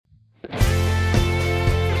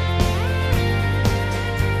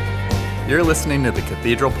You're listening to the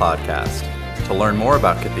Cathedral Podcast. To learn more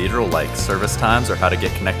about Cathedral, like service times or how to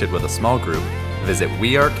get connected with a small group, visit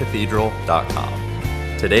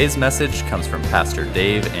wearecathedral.com. Today's message comes from Pastor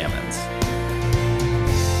Dave Ammons.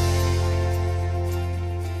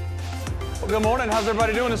 Well, good morning. How's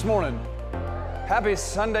everybody doing this morning? Happy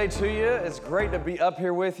Sunday to you. It's great to be up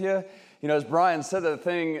here with you. You know, as Brian said the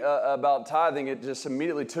thing about tithing, it just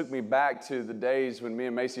immediately took me back to the days when me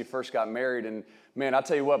and Macy first got married. And man, I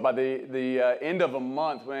tell you what, by the end of a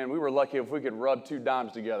month, man, we were lucky if we could rub two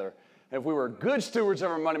dimes together. If we were good stewards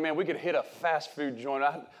of our money, man, we could hit a fast food joint.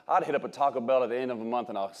 I'd hit up a Taco Bell at the end of a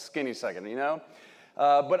month in a skinny second, you know?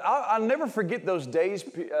 But I'll never forget those days,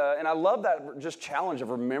 and I love that just challenge of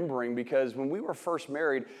remembering, because when we were first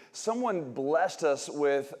married, someone blessed us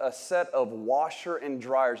with a set of washer and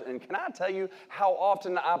dryers. And can I tell you how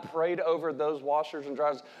often I prayed over those washers and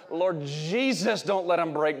dryers? Lord Jesus, don't let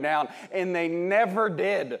them break down. And they never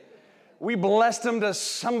did. We blessed them to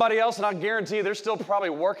somebody else, and I guarantee you they're still probably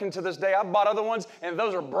working to this day. I've bought other ones, and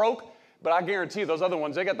those are broke, but I guarantee you those other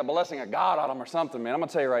ones, they got the blessing of God on them or something, man. I'm going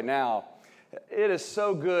to tell you right now. It is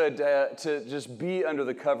so good to just be under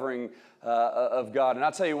the covering of God. And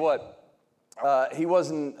I'll tell you what, he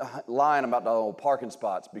wasn't lying about the old parking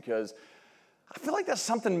spots, because I feel like that's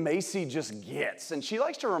something Macy just gets. And she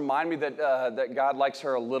likes to remind me that God likes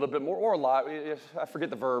her a little bit more, or a lot, I forget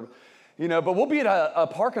the verb, you know, but we'll be at a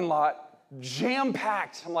parking lot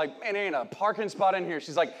jam-packed. I'm like, man, there ain't a parking spot in here.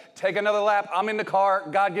 She's like, take another lap. I'm in the car.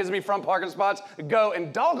 God gives me front parking spots. Go,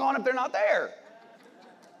 and doggone if they're not there.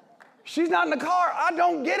 She's not in the car. I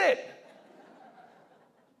don't get it.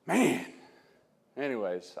 Man.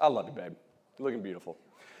 Anyways, I love you, babe. You're looking beautiful.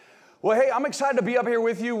 Well, hey, I'm excited to be up here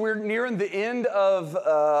with you. We're nearing the end of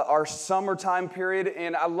our summertime period,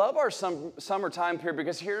 and I love our summertime period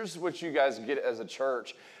because here's what you guys get as a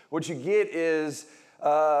church. What you get is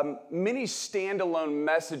many standalone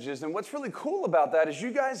messages, and what's really cool about that is you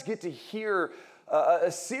guys get to hear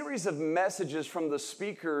a series of messages from the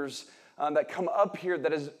speakers that come up here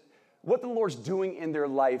that is what the Lord's doing in their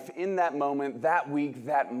life in that moment, that week,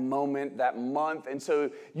 that moment, that month. And so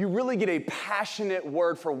you really get a passionate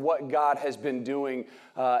word for what God has been doing.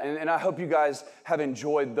 And I hope you guys have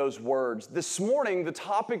enjoyed those words. This morning, the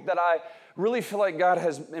topic that I really feel like God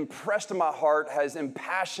has impressed in my heart, has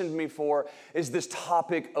impassioned me for, is this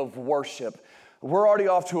topic of worship. We're already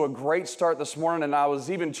off to a great start this morning, and I was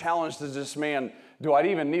even challenged to just, man, do I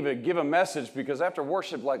even need to give a message? Because after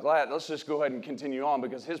worship like that, let's just go ahead and continue on,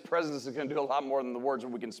 because his presence is going to do a lot more than the words that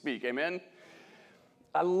we can speak. Amen?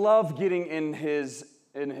 I love getting in his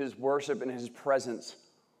worship and his presence.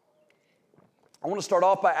 I want to start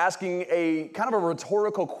off by asking a kind of a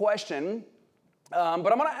rhetorical question, but I'm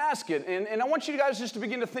going to ask it. And I want you guys just to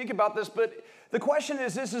begin to think about this. But the question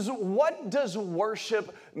is this, is what does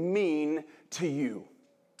worship mean to you?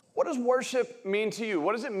 What does worship mean to you?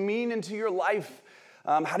 What does it mean into your life?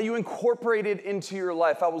 How do you incorporate it into your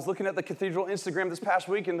life? I was looking at the Cathedral Instagram this past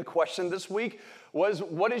week, and the question this week was,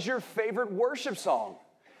 what is your favorite worship song?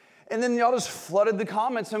 And then y'all just flooded the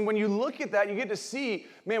comments, and when you look at that, you get to see,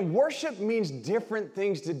 man, worship means different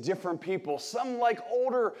things to different people. Some like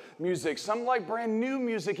older music, some like brand new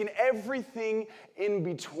music, and everything in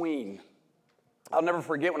between. I'll never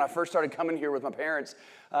forget when I first started coming here with my parents,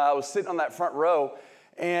 I was sitting on that front row,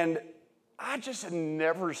 and I just had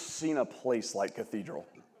never seen a place like Cathedral.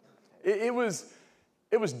 It was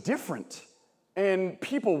different, and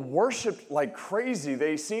people worshiped like crazy.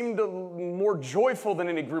 They seemed more joyful than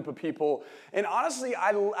any group of people. And honestly,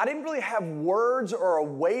 I didn't really have words or a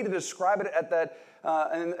way to describe it at that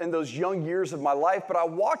in those young years of my life. But I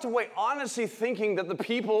walked away honestly thinking that the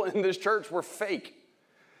people in this church were fake.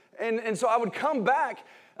 And so I would come back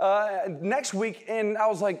next week, and I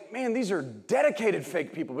was like, man, these are dedicated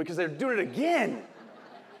fake people, because they're doing it again.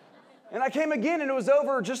 And I came again, and it was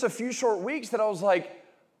over just a few short weeks that I was like,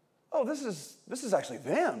 oh, this is actually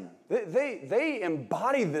them. They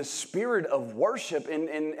embody this spirit of worship,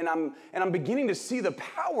 and I'm beginning to see the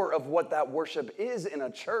power of what that worship is in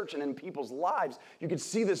a church and in people's lives. You could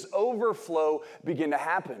see this overflow begin to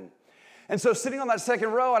happen. And so sitting on that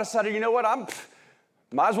second row, I decided, you know what,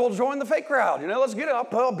 might as well join the fake crowd. You know, let's get it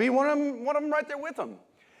up. I'll be one of them right there with them.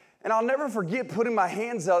 And I'll never forget putting my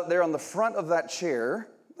hands out there on the front of that chair,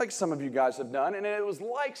 like some of you guys have done, and it was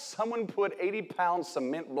like someone put 80-pound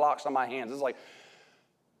cement blocks on my hands. It's like,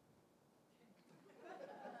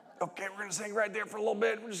 okay, we're going to sing right there for a little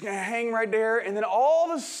bit. We're just going to hang right there. And then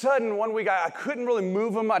all of a sudden, one week, I couldn't really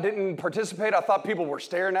move them. I didn't participate. I thought people were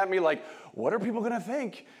staring at me like, what are people going to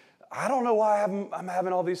think? I don't know why I'm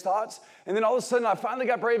having all these thoughts. And then all of a sudden, I finally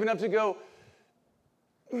got brave enough to go,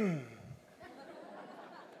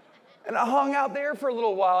 And I hung out there for a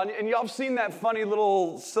little while, and y'all have seen that funny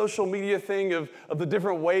little social media thing of the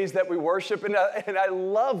different ways that we worship, and I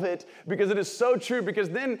love it because it is so true, because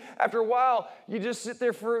then after a while, you just sit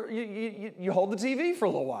there you hold the TV for a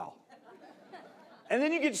little while. And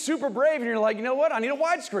then you get super brave, and you're like, you know what, I need a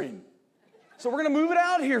widescreen. So we're gonna move it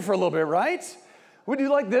out here for a little bit, right? We do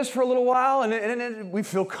like this for a little while, and we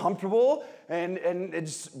feel comfortable, and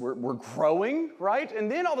we're growing, right?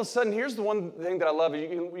 And then all of a sudden, here's the one thing that I love: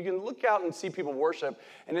 you can look out and see people worship,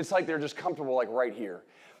 and it's like they're just comfortable, like right here.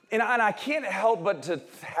 And I can't help but to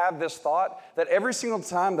have this thought that every single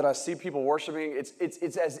time that I see people worshiping,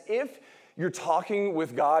 it's as if you're talking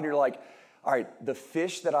with God. And you're like, all right, the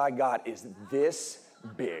fish that I got is this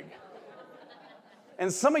big.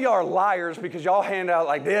 And some of y'all are liars because y'all hand out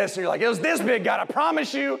like this, and you're like, it was this big, God, I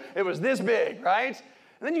promise you, it was this big, right?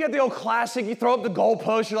 And then you got the old classic, you throw up the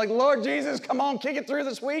goalpost, you're like, Lord Jesus, come on, kick it through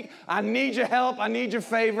this week. I need your help, I need your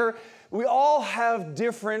favor. We all have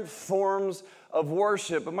different forms of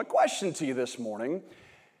worship. But my question to you this morning,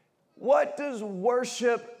 what does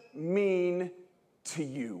worship mean to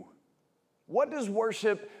you? What does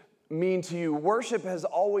worship mean to you? Worship has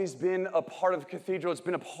always been a part of Cathedral. It's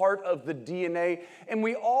been a part of the DNA, and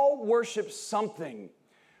we all worship something.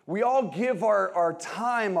 We all give our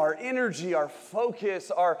time, our energy, our focus,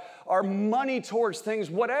 our money towards things.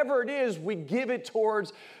 Whatever it is, we give it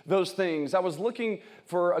towards those things. I was looking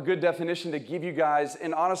for a good definition to give you guys,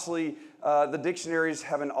 and honestly, the dictionaries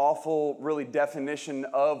have an awful, really, definition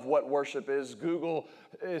of what worship is. Google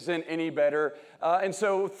isn't any better. And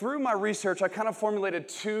so through my research, I kind of formulated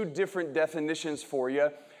two different definitions for you.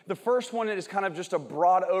 The first one is kind of just a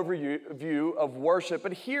broad overview of worship,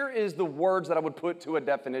 but here is the words that I would put to a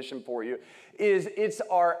definition for you. It's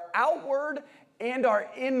our outward and our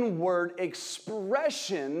inward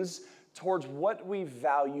expressions towards what we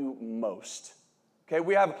value most. Okay,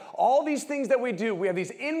 we have all these things that we do. We have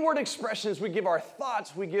these inward expressions. We give our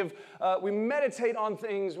thoughts. We meditate on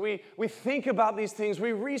things. We think about these things.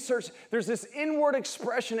 We research. There's this inward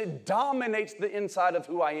expression. It dominates the inside of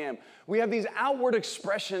who I am. We have these outward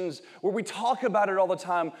expressions where we talk about it all the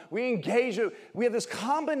time. We engage. We have this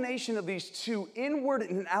combination of these two inward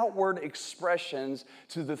and outward expressions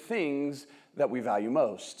to the things that we value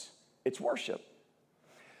most. It's worship.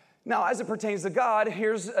 Now, as it pertains to God,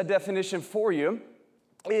 here's a definition for you.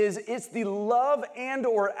 It's the love and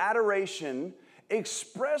or adoration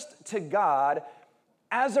expressed to God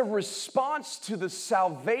as a response to the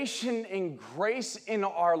salvation and grace in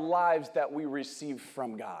our lives that we receive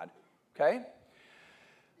from God, okay?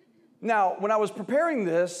 Now, when I was preparing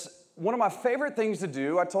this, one of my favorite things to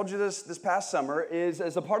do, I told you this past summer, is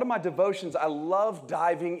as a part of my devotions, I love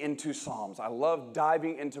diving into Psalms. I love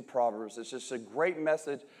diving into Proverbs. It's just a great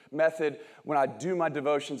method. When I do my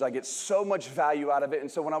devotions, I get so much value out of it. And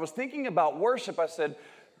so when I was thinking about worship, I said,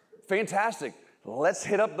 fantastic. Let's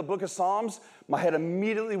hit up the book of Psalms. My head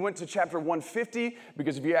immediately went to chapter 150,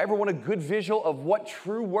 because if you ever want a good visual of what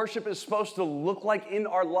true worship is supposed to look like in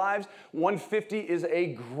our lives, 150 is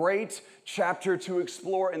a great chapter to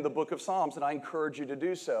explore in the book of Psalms, and I encourage you to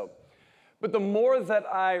do so. But the more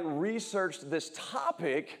that I researched this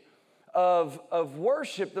topic of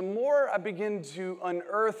worship, the more I begin to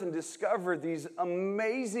unearth and discover these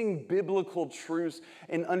amazing biblical truths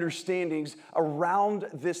and understandings around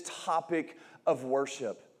this topic of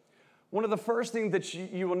worship. One of the first things that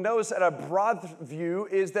you will notice at a broad view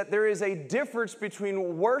is that there is a difference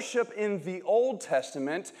between worship in the Old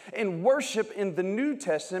Testament and worship in the New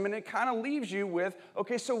Testament. It kind of leaves you with,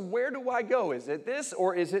 okay, so where do I go? Is it this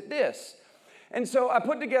or is it this? And so I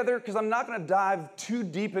put together, because I'm not going to dive too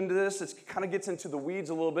deep into this, it kind of gets into the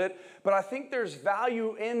weeds a little bit, but I think there's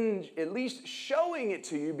value in at least showing it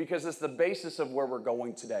to you, because it's the basis of where we're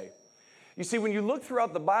going today. You see, when you look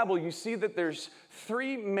throughout the Bible, you see that there's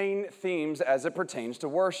three main themes as it pertains to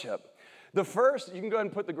worship. The first, you can go ahead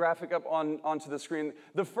and put the graphic up onto the screen.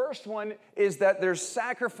 The first one is that there's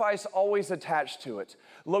sacrifice always attached to it.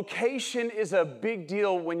 Location is a big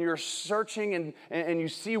deal when you're searching and you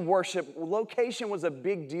see worship. Location was a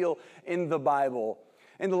big deal in the Bible.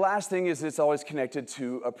 And the last thing is it's always connected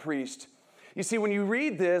to a priest. You see, when you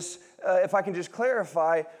read this, if I can just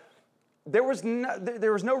clarify, there was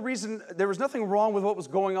nothing wrong with what was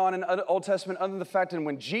going on in the Old Testament other than the fact that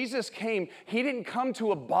when Jesus came, he didn't come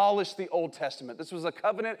to abolish the Old Testament. This was a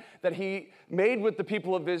covenant that he made with the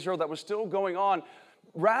people of Israel that was still going on.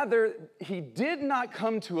 Rather, he did not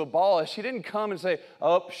come to abolish. He didn't come and say,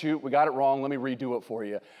 oh, shoot, we got it wrong. Let me redo it for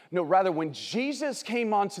you. No, rather, when Jesus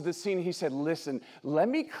came onto the scene, he said, listen, let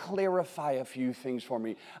me clarify a few things for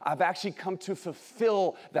me. I've actually come to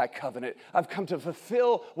fulfill that covenant. I've come to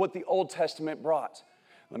fulfill what the Old Testament brought.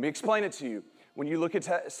 Let me explain it to you. When you look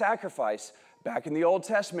at sacrifice, back in the Old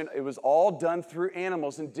Testament, it was all done through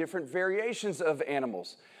animals and different variations of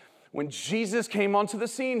animals. When Jesus came onto the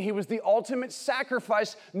scene, he was the ultimate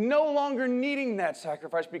sacrifice, no longer needing that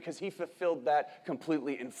sacrifice because he fulfilled that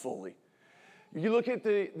completely and fully. You look at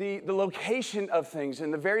the location of things. In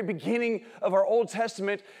the very beginning of our Old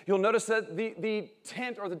Testament, you'll notice that the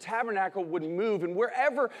tent or the tabernacle would move, and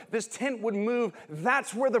wherever this tent would move,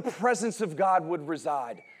 that's where the presence of God would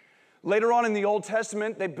reside. Later on in the Old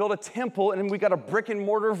Testament, they built a temple, and we got a brick and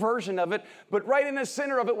mortar version of it, but right in the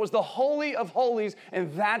center of it was the Holy of Holies,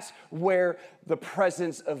 and that's where the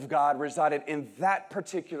presence of God resided, in that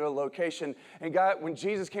particular location. And God, when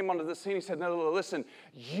Jesus came onto the scene, he said, no, listen,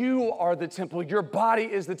 you are the temple. Your body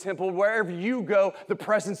is the temple. Wherever you go, the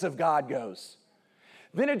presence of God goes.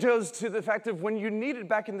 Then it goes to the fact of when you needed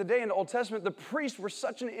back in the day in the Old Testament, the priests were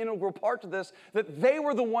such an integral part to this that they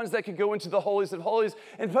were the ones that could go into the holies of holies.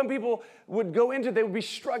 And some people would go into, they would be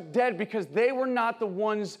struck dead because they were not the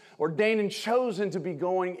ones ordained and chosen to be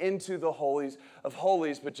going into the holies of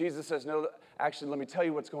holies. But Jesus says, no, actually, let me tell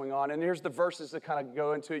you what's going on. And here's the verses that kind of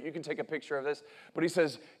go into it. You can take a picture of this. But he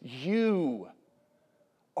says, you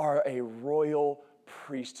are a royal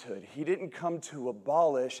priesthood. He didn't come to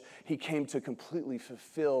abolish, he came to completely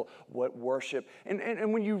fulfill what worship.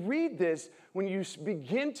 And when you read this, when you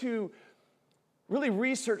begin to really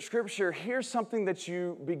research Scripture, here's something that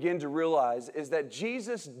you begin to realize is that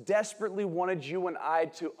Jesus desperately wanted you and I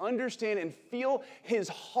to understand and feel his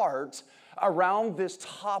heart around this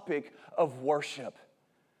topic of worship.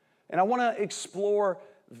 And I want to explore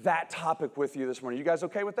that topic with you this morning. You guys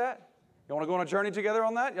okay with that? You want to go on a journey together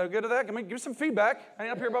on that? You good at that? Give me some feedback. I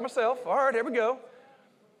ain't up here by myself. All right, here we go.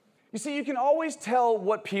 You see, you can always tell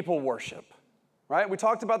what people worship, right? We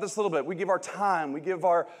talked about this a little bit. We give our time. We give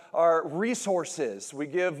our resources. We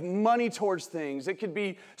give money towards things. It could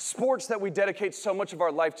be sports that we dedicate so much of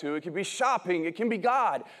our life to. It could be shopping. It can be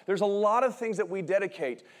God. There's a lot of things that we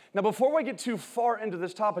dedicate. Now, before we get too far into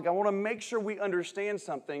this topic, I want to make sure we understand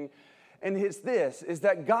something. And it's this, is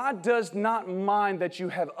that God does not mind that you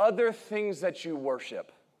have other things that you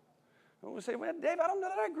worship. And we say, well, Dave, I don't know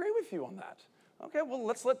that I agree with you on that. Okay, well,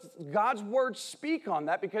 let's let God's word speak on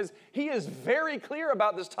that because he is very clear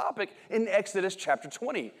about this topic in Exodus chapter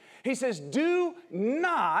 20. He says, do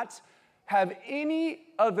not have any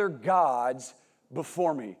other gods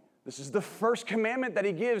before me. This is the first commandment that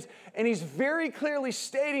he gives, and he's very clearly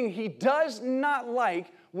stating he does not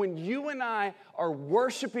like when you and I are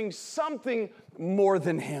worshiping something more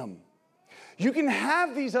than him. You can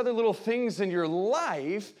have these other little things in your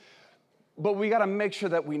life, but we got to make sure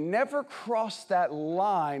that we never cross that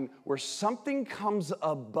line where something comes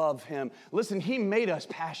above him. Listen, he made us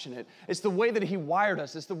passionate. It's the way that he wired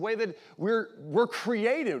us. It's the way that we're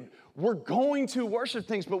created. We're going to worship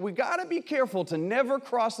things, but we got to be careful to never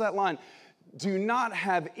cross that line. Do not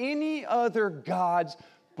have any other gods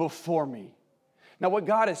before me. Now, what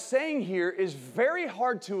God is saying here is very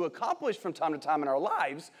hard to accomplish from time to time in our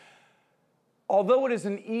lives, although it is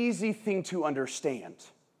an easy thing to understand.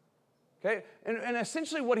 Okay? And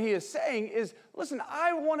essentially what he is saying is, listen,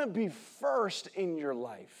 I want to be first in your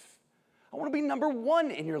life. I want to be number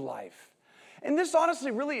one in your life. And this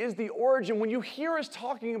honestly really is the origin. When you hear us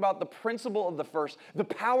talking about the principle of the first, the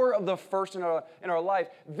power of the first in our life,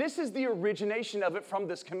 this is the origination of it from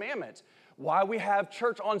this commandment. Why we have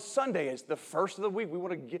church on Sunday is the first of the week. We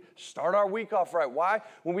want to start our week off right. Why?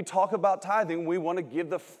 When we talk about tithing, we want to give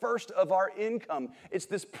the first of our income. It's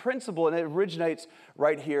this principle, and it originates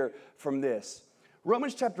right here from this.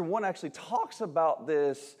 Romans chapter 1 actually talks about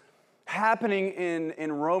this happening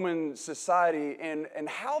in Roman society and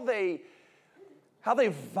how they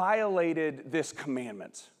violated this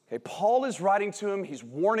commandment. Okay, Paul is writing to them. He's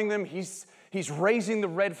warning them. He's raising the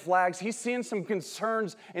red flags. He's seeing some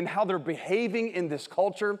concerns in how they're behaving in this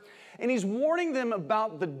culture. And he's warning them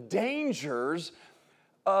about the dangers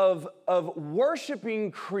of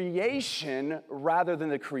worshiping creation rather than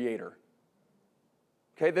the Creator.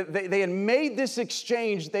 Okay, they had made this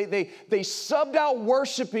exchange. They subbed out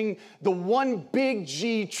worshiping the one big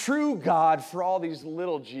G true God for all these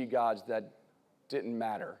little G gods that didn't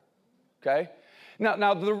matter. Okay?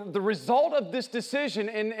 Now the result of this decision,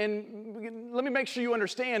 and let me make sure you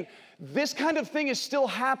understand, this kind of thing is still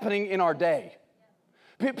happening in our day.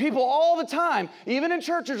 People all the time, even in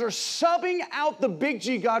churches, are subbing out the big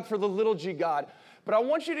G God for the little G God. But I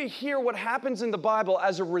want you to hear what happens in the Bible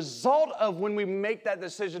as a result of when we make that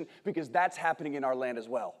decision, because that's happening in our land as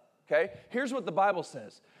well. Okay? Here's what the Bible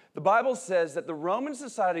says. The Bible says that the Roman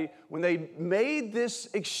society, when they made this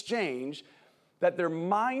exchange, that their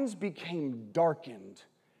minds became darkened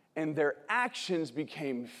and their actions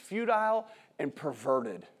became futile and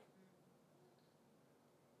perverted.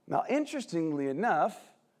 Now, interestingly enough,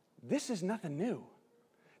 this is nothing new.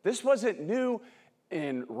 This wasn't new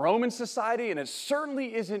in Roman society, and it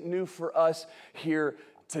certainly isn't new for us here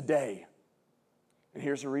today. And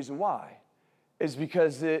here's the reason why. Is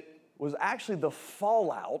because it was actually the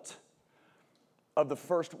fallout of the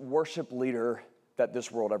first worship leader that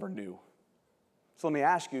this world ever knew. So let me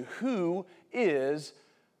ask you, who is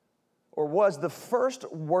or was the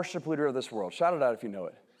first worship leader of this world? Shout it out if you know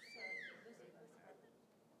it.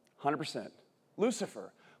 100%.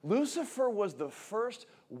 Lucifer. Lucifer was the first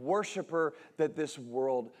worshiper that this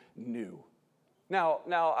world knew. Now,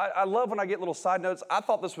 I love when I get little side notes. I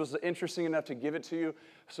thought this was interesting enough to give it to you,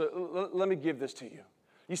 so let me give this to you.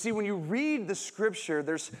 You see, when you read the scripture,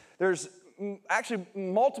 there's actually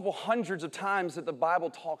multiple hundreds of times that the Bible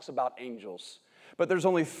talks about angels, but there's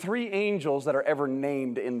only 3 angels that are ever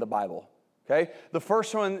named in the Bible, okay? The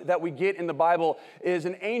first one that we get in the Bible is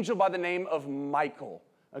an angel by the name of Michael,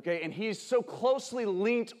 okay? And he's so closely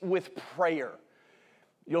linked with prayer.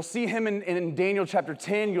 You'll see him in Daniel chapter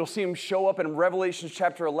 10. You'll see him show up in Revelation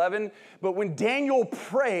chapter 11. But when Daniel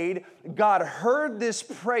prayed, God heard this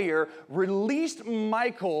prayer, released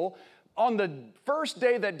Michael on the first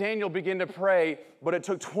day that Daniel began to pray, but it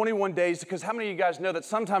took 21 days, because how many of you guys know that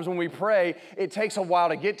sometimes when we pray, it takes a while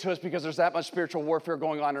to get to us because there's that much spiritual warfare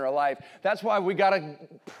going on in our life. That's why we got to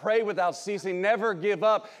pray without ceasing, never give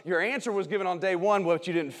up. Your answer was given on day 1, but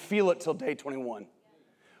you didn't feel it till day 21.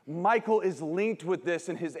 Michael is linked with this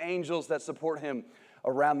and his angels that support him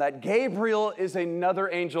around that. Gabriel is another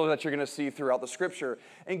angel that you're going to see throughout the scripture.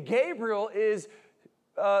 And Gabriel is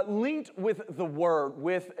linked with the word,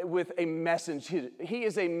 with a message. He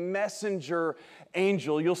is a messenger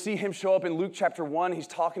angel. You'll see him show up in Luke chapter 1. He's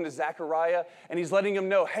talking to Zechariah, and he's letting him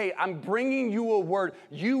know, hey, I'm bringing you a word.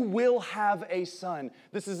 You will have a son.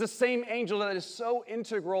 This is the same angel that is so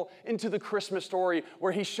integral into the Christmas story,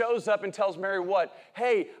 where he shows up and tells Mary what?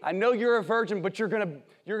 Hey, I know you're a virgin, but you're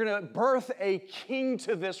gonna birth a king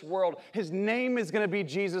to this world. His name is gonna be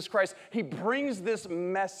Jesus Christ. He brings this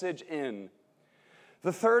message in.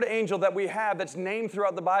 The third angel that we have that's named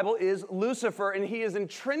throughout the Bible is Lucifer, and he is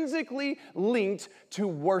intrinsically linked to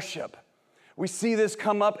worship. We see this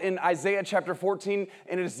come up in Isaiah chapter 14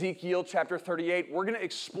 and Ezekiel chapter 38. We're going to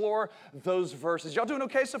explore those verses. Y'all doing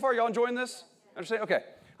okay so far? Y'all enjoying this? Understand? Okay.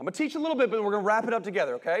 I'm going to teach a little bit, but we're going to wrap it up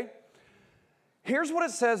together, okay? Here's what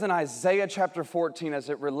it says in Isaiah chapter 14 as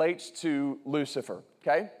it relates to Lucifer,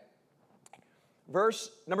 okay? Verse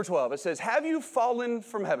number 12, it says, have you fallen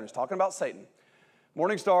from heaven? It's talking about Satan.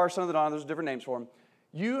 Morning star, son of the dawn, there's different names for him.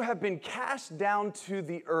 You have been cast down to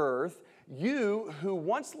the earth, you who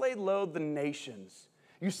once laid low the nations.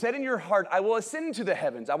 You said in your heart, I will ascend into the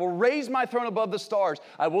heavens. I will raise my throne above the stars.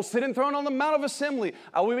 I will sit enthroned on the Mount of Assembly.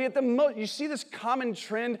 I will be at the most. You see this common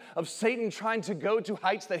trend of Satan trying to go to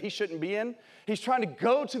heights that he shouldn't be in? He's trying to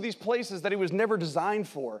go to these places that he was never designed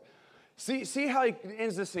for. See how he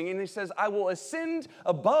ends this thing, and he says, I will ascend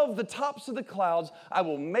above the tops of the clouds. I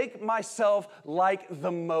will make myself like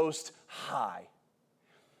the Most High.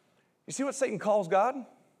 You see what Satan calls God?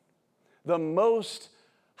 The Most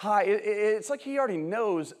High. It's like he already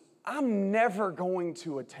knows, I'm never going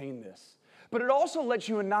to attain this. But it also lets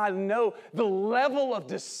you and I know the level of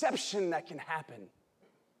deception that can happen.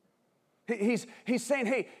 He's saying,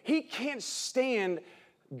 hey, he can't stand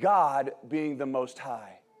God being the Most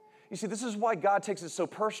High. You see, this is why God takes it so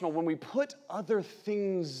personal when we put other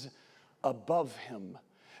things above him.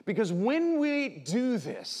 Because when we do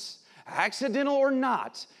this, accidental or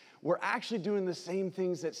not, we're actually doing the same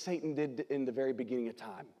things that Satan did in the very beginning of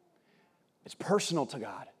time. It's personal to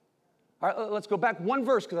God. All right, let's go back one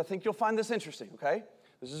verse because I think you'll find this interesting, okay?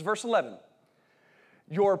 This is verse 11.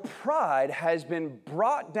 Your pride has been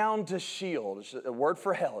brought down to Sheol. It's a word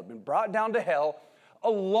for hell. It's been brought down to hell,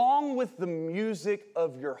 along with the music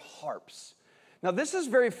of your harps. Now, this is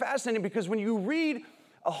very fascinating because when you read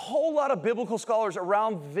a whole lot of biblical scholars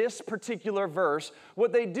around this particular verse,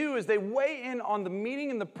 what they do is they weigh in on the meaning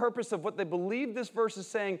and the purpose of what they believe this verse is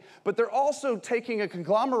saying, but they're also taking a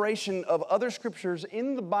conglomeration of other scriptures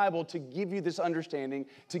in the Bible to give you this understanding,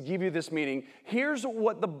 to give you this meaning. Here's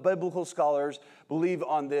what the biblical scholars believe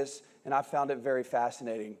on this, and I found it very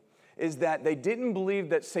fascinating, is that they didn't believe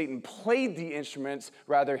that Satan played the instruments,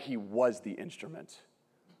 rather he was the instrument.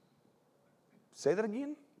 Say that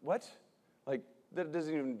again? What? Like, that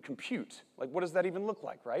doesn't even compute. Like, what does that even look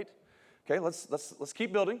like, right? Okay, let's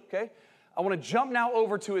keep building, okay? I want to jump now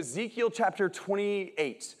over to Ezekiel chapter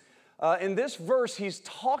 28. In this verse, he's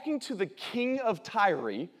talking to the king of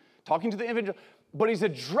Tyre, talking to the individual. but he's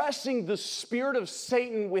addressing the spirit of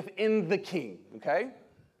Satan within the king, okay?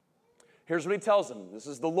 Here's what he tells him. This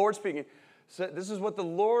is the Lord speaking. So this is what the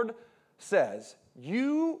Lord says.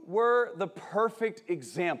 You were the perfect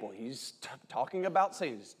example. He's talking about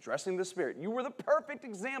Satan. He's addressing the spirit. You were the perfect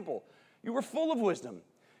example. You were full of wisdom.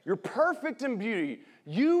 You're perfect in beauty.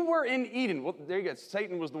 You were in Eden. Well, there you go.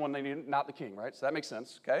 Satan was the one they needed, not the king, right? So that makes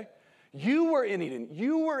sense, okay? You were in Eden.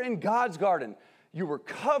 You were in God's garden. You were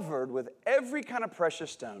covered with every kind of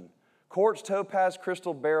precious stone. Quartz, topaz,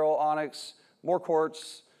 crystal, beryl, onyx, more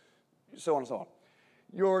quartz, so on and so on.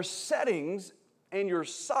 Your settings and your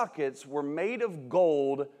sockets were made of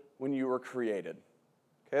gold when you were created.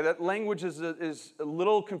 Okay, that language is a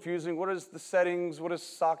little confusing. What is the settings? What is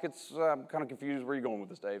sockets? I'm kind of confused. Where are you going with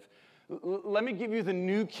this, Dave? Let me give you the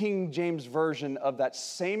New King James Version of that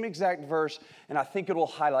same exact verse, and I think it will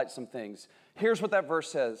highlight some things. Here's what that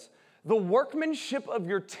verse says. The workmanship of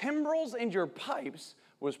your timbrels and your pipes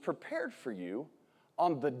was prepared for you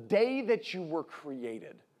on the day that you were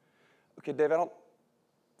created. Okay, Dave, I don't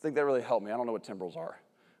think that really helped me. I don't know what timbrels are.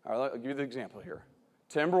 All right, I'll give you the example here.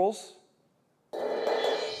 Timbrels.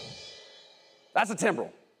 That's a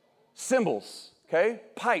timbrel. Cymbals, okay?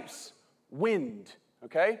 Pipes, wind,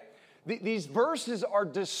 okay? These verses are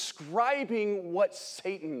describing what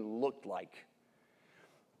Satan looked like.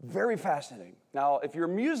 Very fascinating. Now, if you're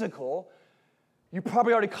musical, you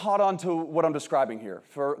probably already caught on to what I'm describing here.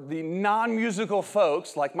 For the non-musical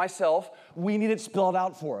folks like myself, we need it spelled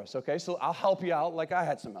out for us, okay? So I'll help you out like I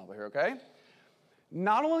had some help here, okay?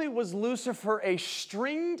 Not only was Lucifer a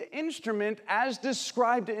stringed instrument as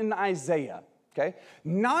described in Isaiah, okay?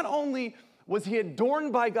 Not only was he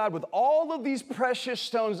adorned by God with all of these precious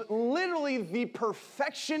stones, literally the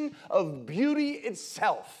perfection of beauty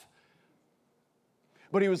itself,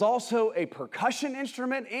 but he was also a percussion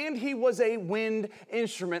instrument and he was a wind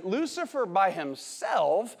instrument. Lucifer by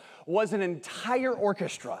himself was an entire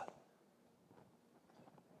orchestra.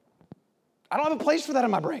 I don't have a place for that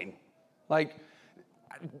in my brain. Like,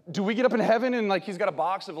 do we get up in heaven and like he's got a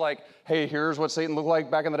box of like, hey, here's what Satan looked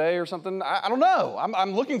like back in the day or something? I don't know.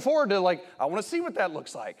 I'm looking forward to like, I want to see what that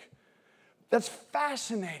looks like. That's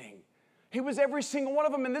fascinating. He was every single one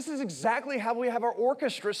of them, and this is exactly how we have our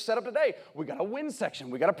orchestra set up today. We got a wind section,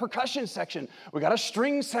 we got a percussion section, we got a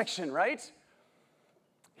string section, right?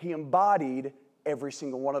 He embodied every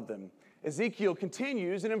single one of them. Ezekiel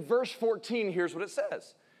continues, and in verse 14, here's what it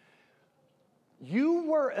says. You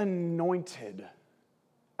were anointed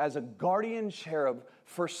as a guardian cherub,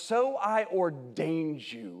 for so I ordained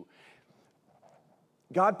you.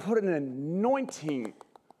 God put an anointing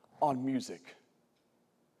on music.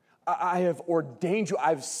 I have ordained you.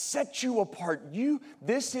 I've set you apart.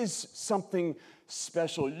 This is something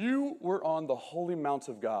special. You were on the holy mount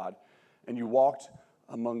of God, and you walked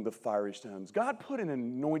among the fiery stones. God put an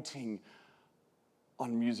anointing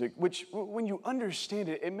on music, which when you understand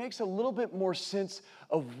it, it makes a little bit more sense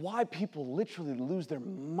of why people literally lose their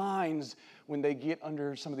minds when they get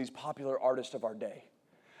under some of these popular artists of our day.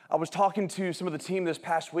 I was talking to some of the team this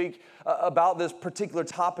past week about this particular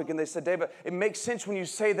topic, and they said, David, it makes sense when you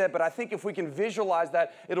say that, but I think if we can visualize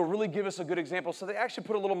that, it'll really give us a good example. So they actually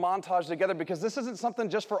put a little montage together because this isn't something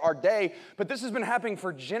just for our day, but this has been happening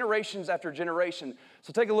for generations after generation.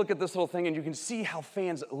 So take a look at this little thing, and you can see how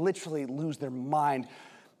fans literally lose their mind.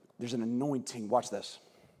 There's an anointing. Watch this.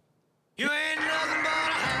 You ain't nothing but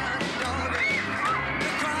a hound dog.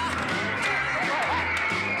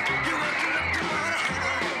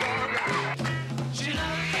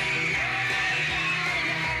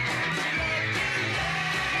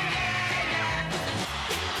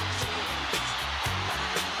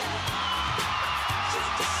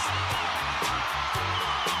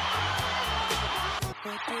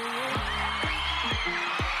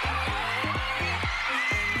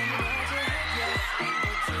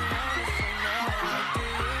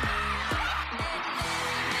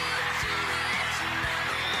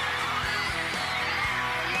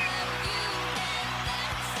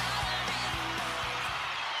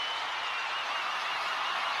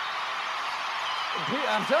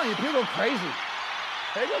 I'm telling you, people go crazy.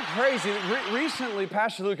 They go crazy. Recently,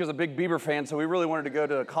 Pastor Luke is a big Bieber fan, so we really wanted to go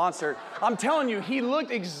to a concert. I'm telling you, he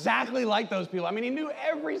looked exactly like those people. I mean, he knew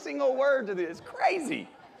every single word to this. It's crazy.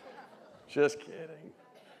 Just kidding.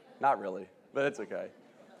 Not really, but it's okay.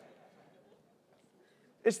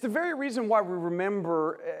 It's the very reason why we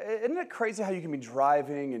remember, isn't it crazy how you can be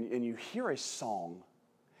driving and you hear a song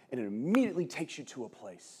and it immediately takes you to a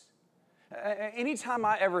place? Anytime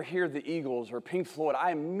I ever hear the Eagles or Pink Floyd,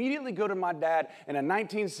 I immediately go to my dad in a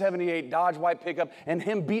 1978 Dodge white pickup and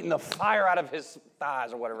him beating the fire out of his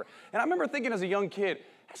thighs or whatever. And I remember thinking as a young kid,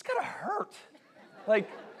 that's gotta hurt. Like,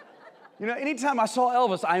 anytime I saw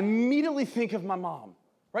Elvis, I immediately think of my mom,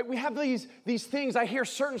 right? We have these things. I hear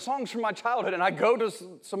certain songs from my childhood, and I go to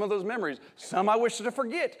some of those memories. Some I wish to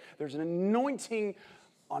forget. There's an anointing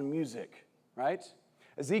on music, right?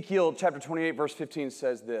 Ezekiel chapter 28, verse 15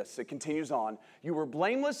 says this. It continues on. You were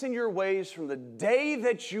blameless in your ways from the day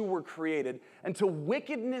that you were created until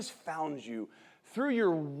wickedness found you through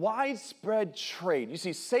your widespread trade. You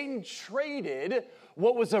see, Satan traded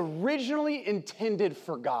what was originally intended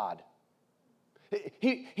for God.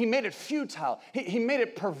 He made it futile. He made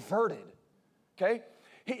it perverted, okay?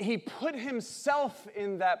 He put himself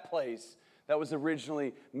in that place that was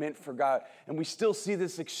originally meant for God. And we still see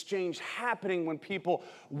this exchange happening when people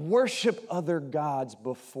worship other gods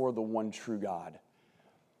before the one true God.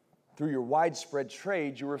 Through your widespread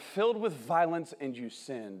trade, you were filled with violence and you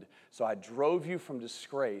sinned. So I drove you from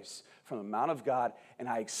disgrace, from the mount of God, and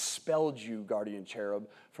I expelled you, guardian cherub,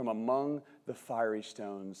 from among the fiery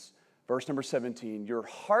stones. Verse number 17, your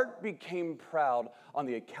heart became proud on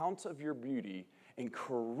the account of your beauty and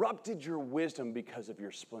corrupted your wisdom because of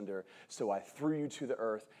your splendor. So I threw you to the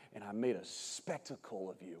earth and I made a spectacle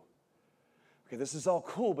of you. Okay, this is all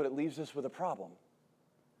cool, but it leaves us with a problem.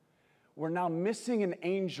 We're now missing an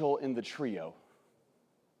angel in the trio.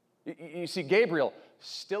 You see, Gabriel,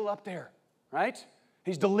 still up there, right?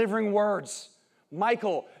 He's delivering words.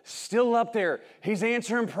 Michael, still up there. He's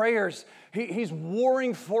answering prayers. He's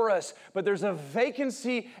warring for us. But there's a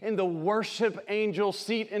vacancy in the worship angel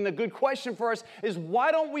seat. And the good question for us is,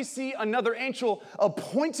 why don't we see another angel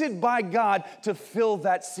appointed by God to fill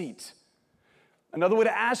that seat? Another way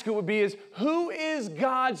to ask it would be who is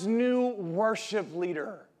God's new worship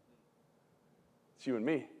leader? It's you and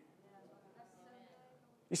me.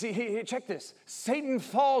 You see, check this. Satan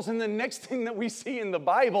falls, and the next thing that we see in the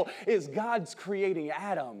Bible is God's creating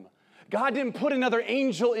Adam. God didn't put another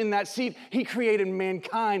angel in that seat. He created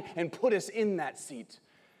mankind and put us in that seat.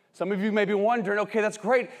 Some of you may be wondering, okay, that's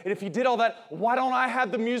great. And if he did all that, why don't I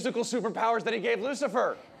have the musical superpowers that he gave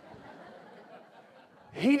Lucifer?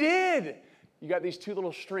 He did. You got these two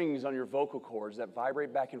little strings on your vocal cords that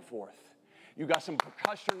vibrate back and forth. You got some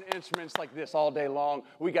percussion instruments like this all day long.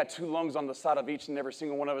 We got two lungs on the side of each and every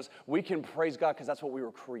single one of us. We can praise God because that's what we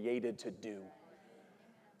were created to do.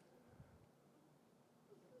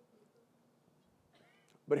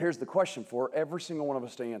 But here's the question for every single one of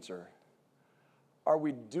us to answer. Are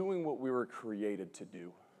we doing what we were created to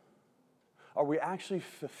do? Are we actually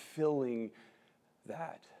fulfilling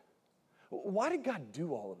that? Why did God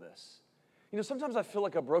do all of this? Sometimes I feel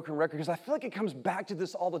like a broken record because I feel like it comes back to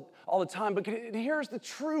this all the time. But here's the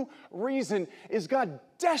true reason is God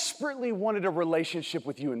desperately wanted a relationship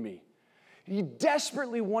with you and me. He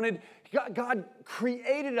desperately wanted, God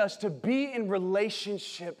created us to be in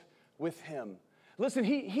relationship with him. Listen,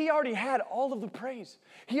 he already had all of the praise.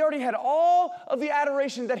 He already had all of the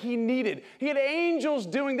adoration that he needed. He had angels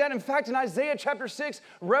doing that. In fact, in Isaiah chapter 6,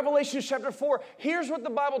 Revelation chapter 4, here's what the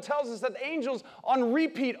Bible tells us, that the angels on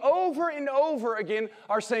repeat over and over again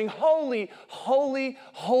are saying, holy, holy,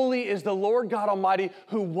 holy is the Lord God Almighty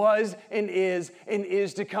who was and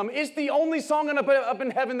is to come. It's the only song up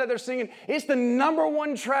in heaven that they're singing. It's the number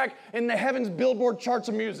one track in the heavens Billboard charts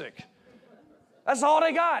of music. That's all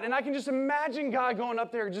they got. And I can just imagine God going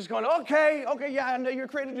up there just going, okay, yeah, I know you're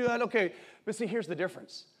created to do that, okay. But see, here's the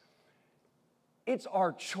difference. It's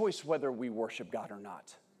our choice whether we worship God or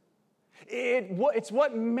not. It's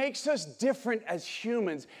what makes us different as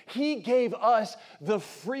humans. He gave us the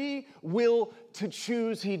free will to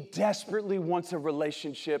choose. He desperately wants a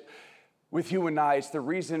relationship with you and I. It's the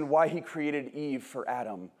reason why he created Eve for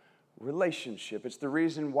Adam. Relationship. It's the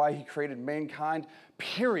reason why he created mankind,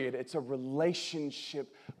 period. It's a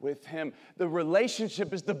relationship with him. The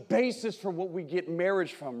relationship is the basis for what we get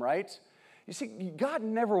marriage from, right? You see, God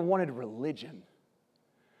never wanted religion.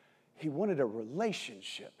 He wanted a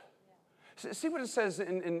relationship. See what it says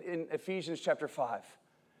in Ephesians chapter 5.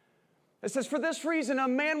 It says, for this reason, a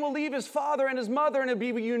man will leave his father and his mother and be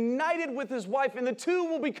united with his wife, and the two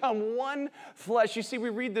will become one flesh. You see, we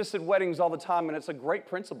read this at weddings all the time, and it's a great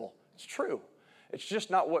principle. It's true. It's just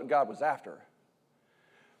not what God was after.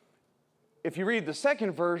 If you read the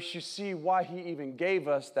second verse, you see why he even gave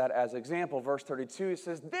us that as example. Verse 32, he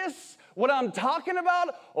says, this, what I'm talking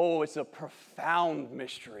about, it's a profound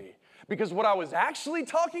mystery. Because what I was actually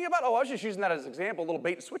talking about, I was just using that as an example, a little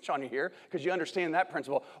bait and switch on you here, because you understand that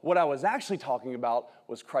principle. What I was actually talking about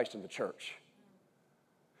was Christ and the church.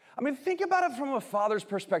 I mean, think about it from a father's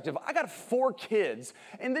perspective. I got 4 kids,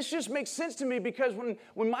 and this just makes sense to me because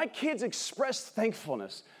when my kids express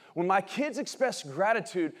thankfulness, when my kids express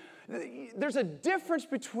gratitude, there's a difference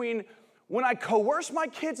between when I coerce my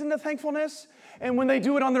kids into thankfulness and when they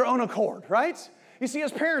do it on their own accord, right? You see,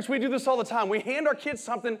 as parents, we do this all the time. We hand our kids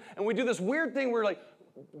something and we do this weird thing where we're like,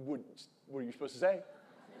 what are you supposed to say?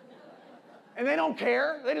 And they don't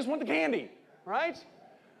care. They just want the candy, right?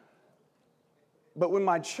 But when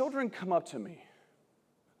my children come up to me,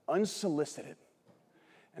 unsolicited,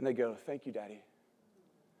 and they go, thank you, Daddy.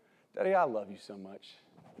 Daddy, I love you so much.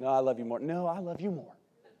 No, I love you more. No, I love you more.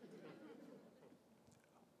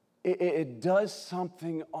 It does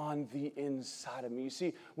something on the inside of me. You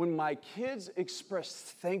see, when my kids express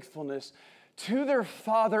thankfulness to their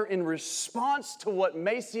father in response to what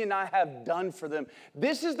Macy and I have done for them,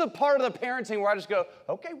 this is the part of the parenting where I just go,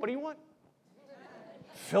 okay, what do you want?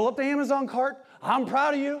 Fill up the Amazon cart. I'm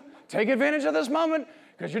proud of you. Take advantage of this moment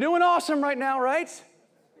because you're doing awesome right now, right?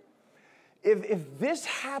 If this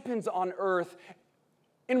happens on earth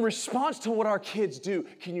in response to what our kids do,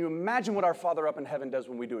 can you imagine what our Father up in heaven does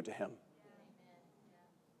when we do it to him?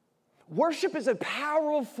 Worship is a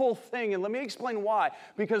powerful thing, and let me explain why.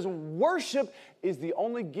 Because worship is the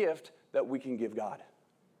only gift that we can give God.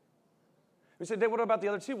 We said, Dave, what about the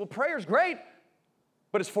other two? Well, prayer is great,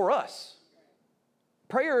 but it's for us.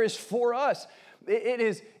 Prayer is for us. It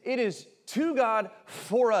is to God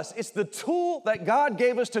for us. It's the tool that God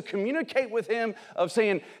gave us to communicate with him of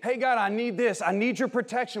saying, hey, God, I need this. I need your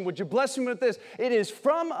protection. Would you bless me with this? It is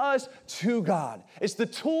from us to God. It's the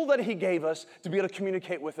tool that he gave us to be able to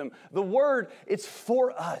communicate with him. The word, it's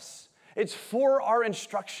for us. It's for our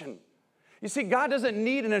instruction. You see, God doesn't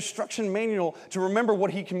need an instruction manual to remember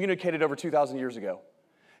what he communicated over 2,000 years ago.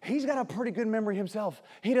 He's got a pretty good memory himself.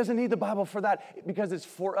 He doesn't need the Bible for that because it's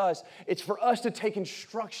for us. It's for us to take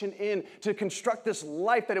instruction in, to construct this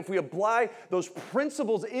life that if we apply those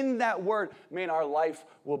principles in that word, man, our life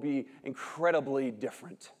will be incredibly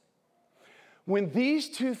different. When these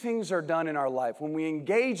two things are done in our life, when we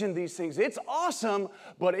engage in these things, it's awesome,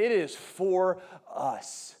 but it is for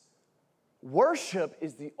us. Worship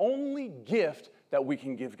is the only gift that we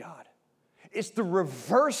can give God. It's the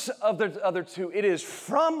reverse of the other two. It is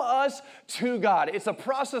from us to God. It's a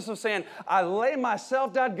process of saying, I lay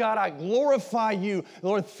myself down, God, I glorify you.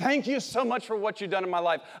 Lord, thank you so much for what you've done in my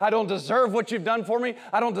life. I don't deserve what you've done for me.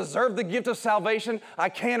 I don't deserve the gift of salvation. I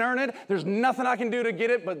can't earn it. There's nothing I can do to get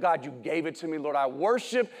it, but God, you gave it to me. Lord, I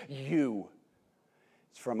worship you.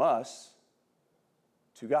 It's from us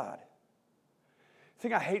to God. The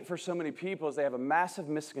thing I hate for so many people is they have a massive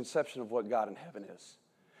misconception of what God in heaven is.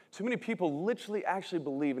 Too many people literally actually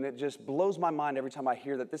believe, and it just blows my mind every time I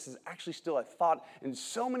hear that this is actually still a thought in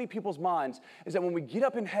so many people's minds, is that when we get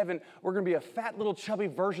up in heaven, we're going to be a fat little chubby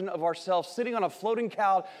version of ourselves sitting on a floating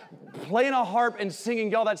cow, playing a harp and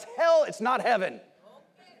singing. Y'all, that's hell. It's not heaven.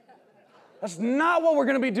 That's not what we're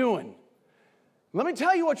going to be doing. Let me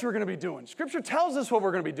tell you what you're going to be doing. Scripture tells us what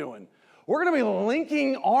we're going to be doing. We're going to be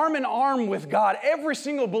linking arm in arm with God, every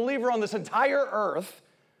single believer on this entire earth,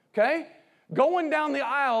 okay? Going down the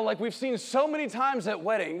aisle like we've seen so many times at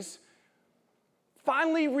weddings,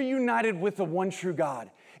 finally reunited with the one true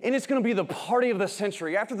God. And it's going to be the party of the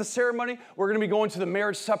century. After the ceremony, we're going to be going to the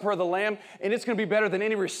marriage supper of the Lamb, and it's going to be better than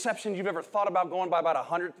any reception you've ever thought about going by about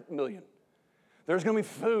 100 million. There's going to be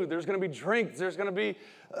food. There's going to be drink. There's going to be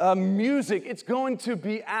music. It's going to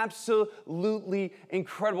be absolutely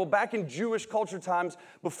incredible. Back in Jewish culture times,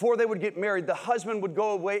 before they would get married, the husband would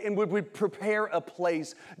go away and would prepare a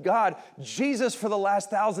place. God, Jesus, for the last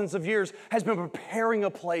thousands of years, has been preparing a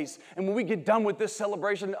place. And when we get done with this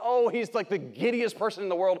celebration, oh, he's like the giddiest person in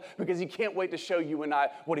the world because he can't wait to show you and I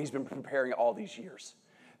what he's been preparing all these years.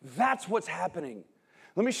 That's what's happening.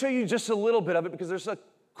 Let me show you just a little bit of it because there's a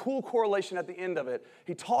cool correlation at the end of it.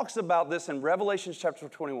 He talks about this in Revelation chapter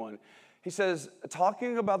 21. He says,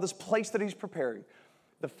 talking about this place that he's preparing,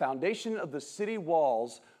 the foundation of the city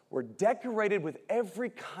walls were decorated with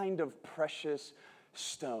every kind of precious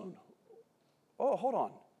stone. Oh, hold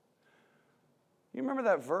on. You remember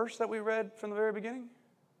that verse that we read from the very beginning?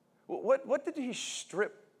 What did he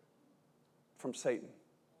strip from Satan?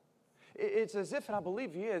 It's as if, and I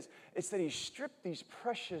believe he is, it's that he stripped these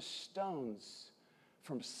precious stones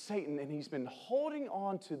from Satan, and he's been holding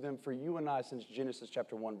on to them for you and I since Genesis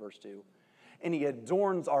chapter 1, verse 2. And he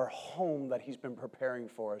adorns our home that he's been preparing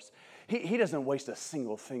for us. He doesn't waste a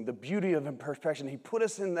single thing. The beauty of imperfection, he put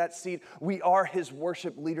us in that seat. We are his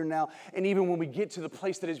worship leader now. And even when we get to the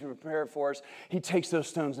place that he's prepared for us, he takes those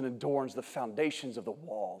stones and adorns the foundations of the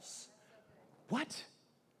walls. What?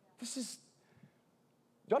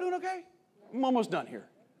 Y'all doing okay? I'm almost done here.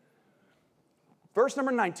 Verse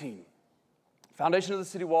number 19. Foundation of the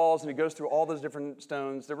city walls, and he goes through all those different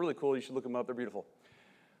stones. They're really cool. You should look them up. They're beautiful.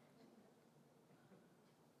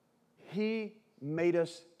 He made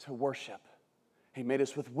us to worship. He made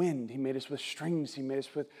us with wind. He made us with strings. He made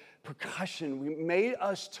us with percussion. He made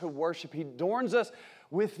us to worship. He adorns us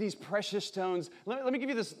with these precious stones. Let me give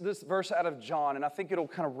you this verse out of John, and I think it'll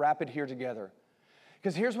kind of wrap it here together.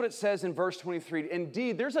 Because here's what it says in verse 23.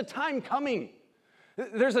 Indeed, there's a time coming.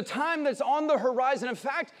 There's a time that's on the horizon. In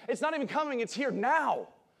fact, it's not even coming. It's here now.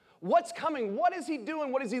 What's coming? What is he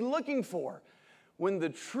doing? What is he looking for? When the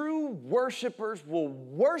true worshipers will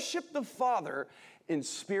worship the Father in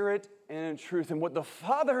spirit and in truth. And what the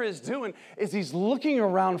Father is doing is he's looking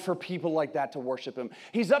around for people like that to worship him.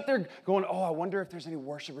 He's up there going, oh, I wonder if there's any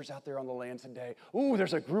worshipers out there on the land today. Ooh,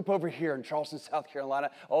 there's a group over here in Charleston, South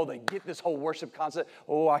Carolina. Oh, they get this whole worship concept.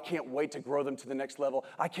 Oh, I can't wait to grow them to the next level.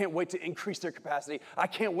 I can't wait to increase their capacity. I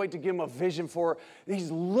can't wait to give them a vision for it.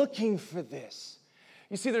 He's looking for this.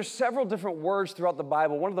 You see, there's several different words throughout the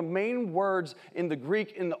Bible. One of the main words in the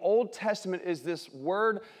Greek in the Old Testament is this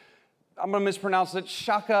word, I'm going to mispronounce it,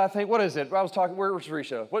 shaka, I think. What is it? I was talking, where's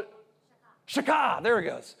Risha? What? Shaka, there it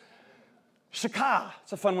goes. Shaka,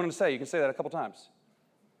 it's a fun one to say. You can say that a couple times.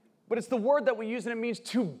 But it's the word that we use, and it means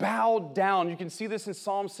to bow down. You can see this in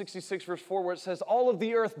Psalm 66, verse 4, where it says, all of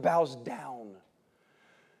the earth bows down.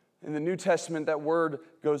 In the New Testament, that word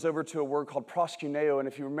goes over to a word called proskuneo. And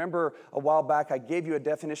if you remember a while back, I gave you a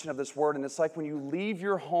definition of this word. And it's like when you leave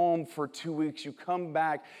your home for 2 weeks, you come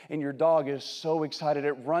back and your dog is so excited.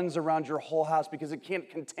 It runs around your whole house because it can't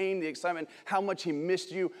contain the excitement, how much he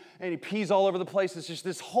missed you. And he pees all over the place. It's just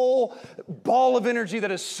this whole ball of energy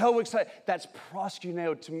that is so excited. That's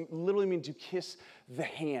proskuneo, to literally mean to kiss the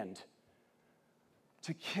hand.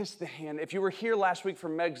 To kiss the hand. If you were here last week for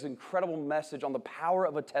Meg's incredible message on the power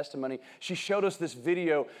of a testimony, she showed us this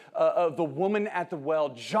video of the woman at the well.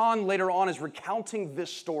 John later on is recounting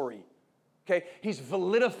this story. Okay, he's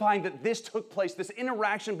validifying that this took place, this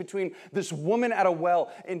interaction between this woman at a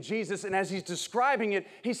well and Jesus. And as he's describing it,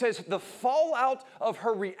 he says the fallout of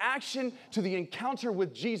her reaction to the encounter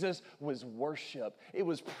with Jesus was worship. It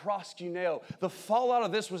was proskuneo. The fallout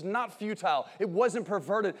of this was not futile. It wasn't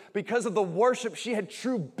perverted. Because of the worship, she had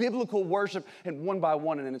true biblical worship. And one by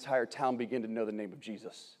one, an entire town began to know the name of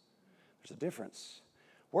Jesus. There's a difference.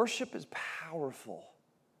 Worship is powerful.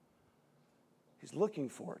 He's looking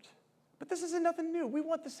for it. But this isn't nothing new. We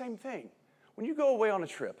want the same thing. When you go away on a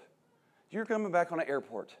trip, you're coming back on an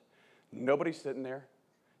airport. Nobody's sitting there.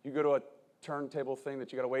 You go to a turntable thing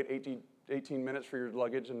that you got to wait 18 minutes for your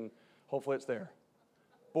luggage, and hopefully it's there.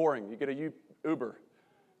 Boring. You get a Uber.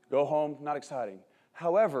 Go home, not exciting.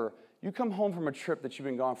 However, you come home from a trip that you've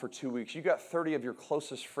been gone for 2 weeks. You got 30 of your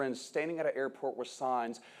closest friends standing at an airport with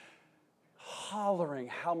signs, hollering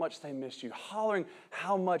how much they missed you, hollering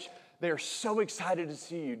how much they're so excited to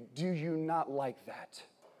see you. Do you not like that?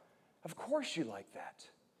 Of course you like that.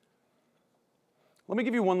 Let me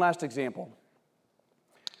give you one last example.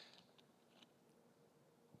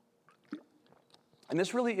 And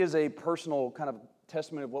this really is a personal kind of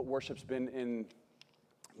testament of what worship's been in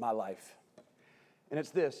my life. And it's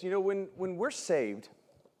this, when we're saved,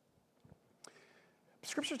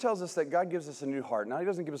 Scripture tells us that God gives us a new heart. Now, he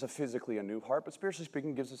doesn't give us physically a new heart, but spiritually speaking,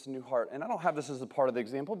 he gives us a new heart. And I don't have this as a part of the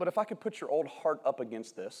example, but if I could put your old heart up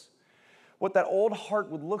against this, what that old heart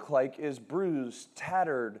would look like is bruised,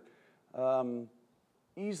 tattered,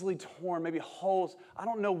 easily torn, maybe holes. I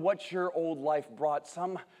don't know what your old life brought.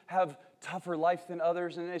 Some have tougher life than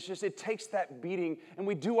others, and it takes that beating, and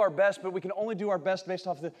we do our best, but we can only do our best based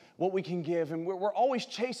off what we can give, and we're always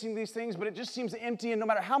chasing these things, but it just seems empty, and no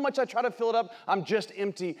matter how much I try to fill it up, I'm just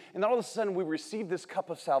empty, and then all of a sudden we receive this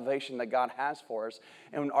cup of salvation that God has for us,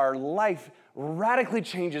 and our life radically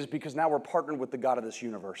changes because now we're partnered with the God of this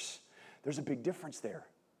universe. There's a big difference there,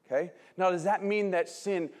 okay? Now, does that mean that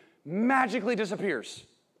sin magically disappears?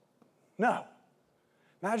 No,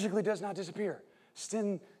 magically does not disappear.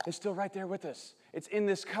 Sin is still right there with us. It's in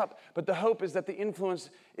this cup, but the hope is that the influence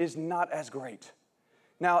is not as great.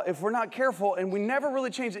 Now, if we're not careful and we never really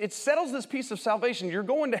change it settles this piece of salvation. You're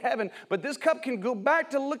going to heaven, but this cup can go back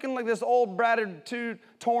to looking like this old, battered,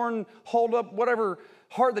 torn, hold up, whatever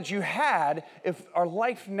heart that you had if our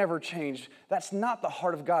life never changed. That's not the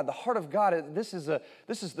heart of God. The heart of God, this is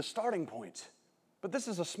the starting point. But this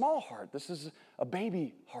is a small heart. This is a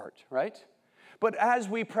baby heart, right? But as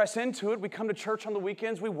we press into it, we come to church on the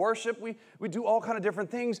weekends, we worship, we do all kind of different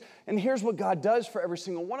things. And here's what God does for every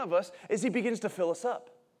single one of us, is he begins to fill us up.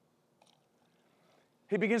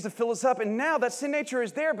 He begins to fill us up, and now that sin nature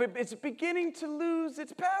is there, but it's beginning to lose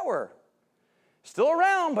its power. Still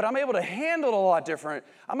around, but I'm able to handle it a lot different.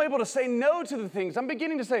 I'm able to say no to the things. I'm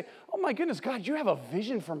beginning to say, oh my goodness, God, you have a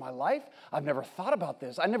vision for my life? I've never thought about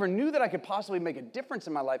this. I never knew that I could possibly make a difference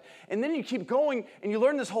in my life. And then you keep going and you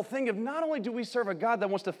learn this whole thing of not only do we serve a God that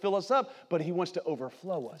wants to fill us up, but he wants to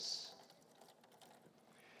overflow us.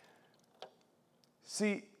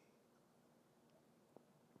 See,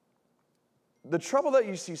 the trouble that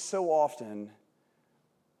you see so often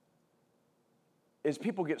is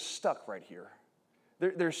people get stuck right here.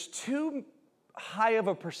 There's too high of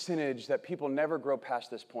a percentage that people never grow past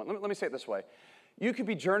this point. Let me say it this way. You could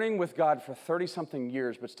be journeying with God for 30-something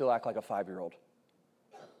years but still act like a 5-year-old.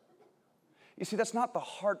 You see, that's not the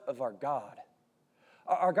heart of our God.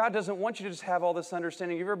 Our God doesn't want you to just have all this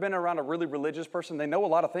understanding. You've ever been around a really religious person? They know a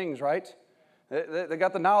lot of things, right? They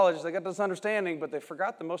got the knowledge, they got this understanding, but they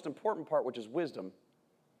forgot the most important part, which is wisdom.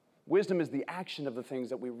 Wisdom is the action of the things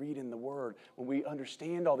that we read in the Word. When we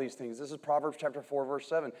understand all these things, this is Proverbs chapter 4, verse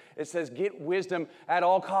 7. It says, get wisdom at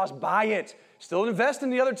all costs, buy it. Still invest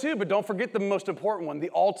in the other two, but don't forget the most important one,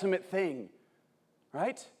 the ultimate thing,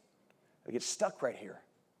 right? I get stuck right here.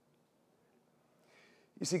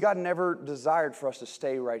 You see, God never desired for us to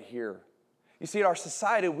stay right here. You see, in our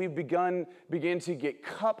society, we've began to get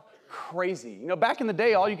cup crazy. You know, back in the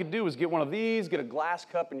day, all you could do was get one of these, get a glass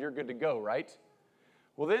cup, and you're good to go, right?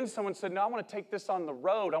 Well, then someone said, no, I want to take this on the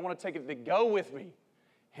road. I want to take it to go with me.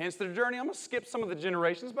 Hence the journey. I'm going to skip some of the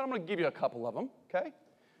generations, but I'm going to give you a couple of them, okay?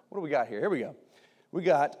 What do we got here? Here we go. We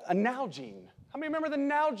got a Nalgene. How many remember the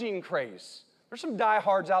Nalgene craze? There's some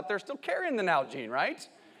diehards out there still carrying the Nalgene, right?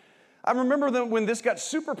 I remember when this got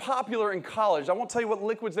super popular in college. I won't tell you what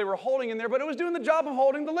liquids they were holding in there, but it was doing the job of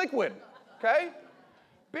holding the liquid, okay?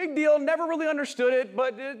 Big deal, never really understood it,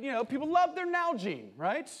 but people love their Nalgene,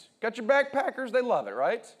 right? Got your backpackers, they love it,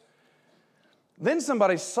 right? Then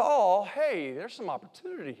somebody saw, hey, there's some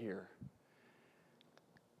opportunity here.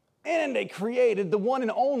 And they created the one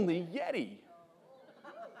and only Yeti.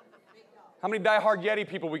 How many diehard Yeti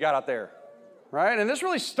people we got out there? Right? And this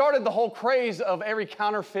really started the whole craze of every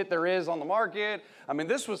counterfeit there is on the market. I mean,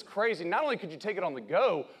 this was crazy. Not only could you take it on the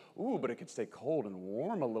go, but it could stay cold and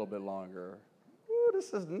warm a little bit longer.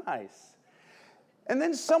 This is nice. And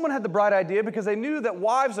then someone had the bright idea because they knew that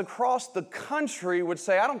wives across the country would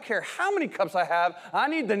say, I don't care how many cups I have, I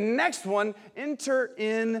need the next one. Enter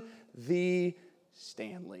in the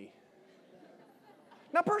Stanley.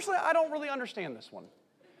 Now, personally, I don't really understand this one.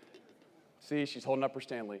 See, she's holding up her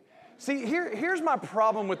Stanley. See, here's my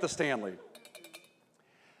problem with the Stanley.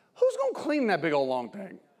 Who's going to clean that big old long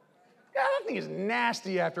thing? Yeah, that thing is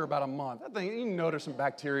nasty after about a month. That thing, you know there's some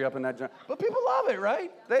bacteria up in that junk. But people love it,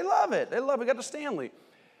 right? They love it. They love it. We got the Stanley.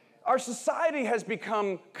 Our society has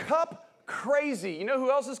become cup crazy. You know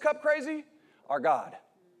who else is cup crazy? Our God.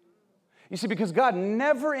 You see, because God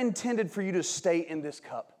never intended for you to stay in this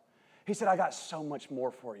cup. He said, I got so much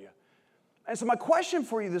more for you. And so my question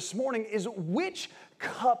for you this morning is, which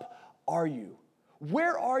cup are you?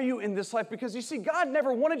 Where are you in this life? Because you see, God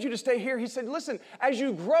never wanted you to stay here. He said, listen, as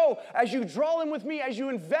you grow, as you draw in with me, as you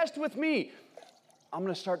invest with me, I'm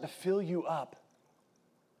going to start to fill you up.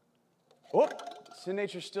 Oh, sin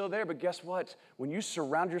nature's still there, but guess what? When you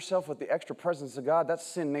surround yourself with the extra presence of God, that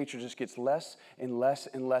sin nature just gets less and less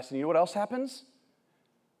and less. And you know what else happens?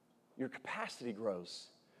 Your capacity grows.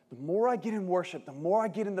 The more I get in worship, the more I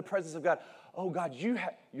get in the presence of God. Oh, God, you're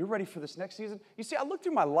ready for this next season? You see, I look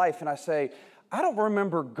through my life and I say, I don't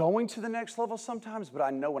remember going to the next level sometimes, but I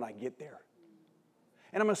know when I get there.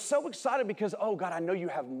 And I'm so excited because, oh, God, I know you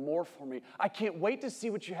have more for me. I can't wait to see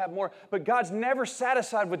what you have more. But God's never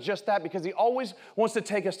satisfied with just that because he always wants to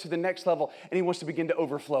take us to the next level and he wants to begin to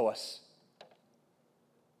overflow us.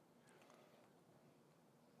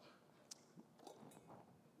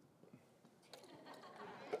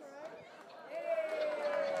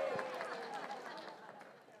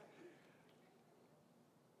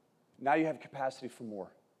 Now you have capacity for more.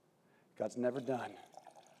 God's never done.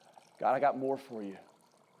 God, I got more for you.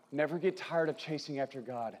 Never get tired of chasing after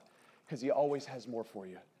God because he always has more for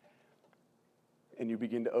you. And you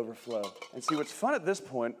begin to overflow. And see, what's fun at this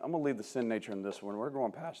point, I'm going to leave the sin nature in this one. We're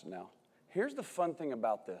going past it now. Here's the fun thing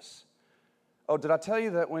about this. Oh, did I tell you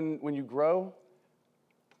that when you grow,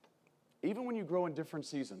 even when you grow in different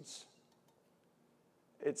seasons,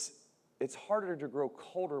 it's harder to grow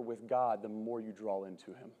colder with God the more you draw into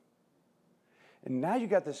him. And now you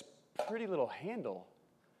got this pretty little handle,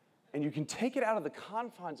 and you can take it out of the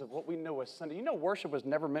confines of what we know as Sunday. You know, worship was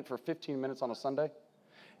never meant for 15 minutes on a Sunday.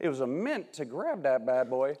 It was meant to grab that bad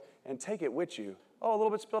boy and take it with you. Oh, a little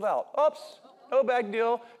bit spilled out. Oops, no big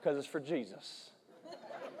deal, because it's for Jesus.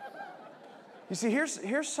 You see,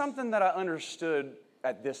 here's something that I understood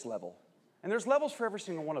at this level. And there's levels for every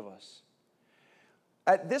single one of us.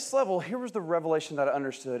 At this level, here was the revelation that I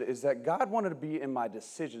understood, is that God wanted to be in my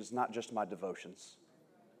decisions, not just my devotions.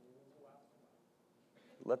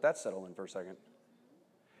 Let that settle in for a second.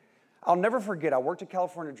 I'll never forget, I worked at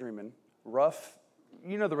California Dreamin', rough,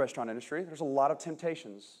 you know the restaurant industry. There's a lot of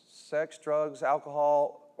temptations, sex, drugs,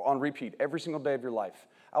 alcohol, on repeat every single day of your life.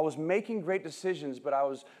 I was making great decisions, but I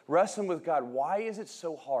was wrestling with God. Why is it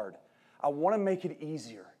so hard? I want to make it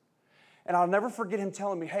easier. And I'll never forget him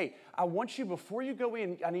telling me, hey, I want you, before you go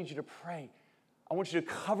in, I need you to pray. I want you to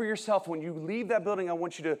cover yourself. When you leave that building, I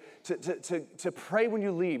want you to pray when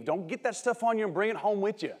you leave. Don't get that stuff on you and bring it home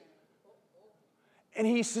with you. And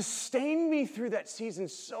he sustained me through that season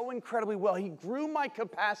so incredibly well. He grew my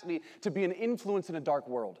capacity to be an influence in a dark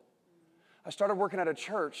world. I started working at a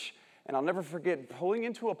church, and I'll never forget pulling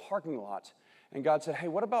into a parking lot, and God said, hey,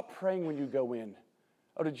 what about praying when you go in?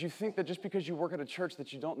 Oh, did you think that just because you work at a church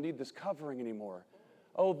that you don't need this covering anymore?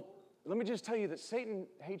 Oh, let me just tell you that Satan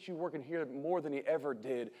hates you working here more than he ever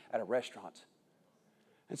did at a restaurant.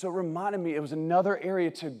 And so it reminded me it was another area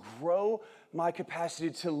to grow my capacity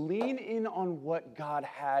to lean in on what God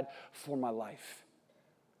had for my life.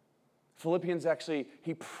 Philippians actually,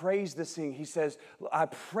 he prays this thing. He says, I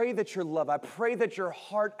pray that your love, I pray that your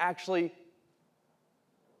heart actually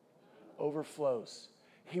overflows.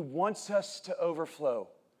 He wants us to overflow.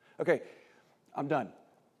 Okay, I'm done.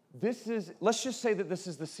 Let's just say that this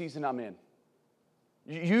is the season I'm in.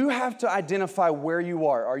 You have to identify where you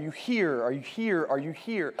are. Are you here? Are you here? Are you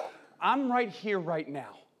here? I'm right here right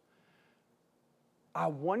now. I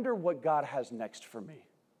wonder what God has next for me.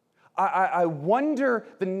 I wonder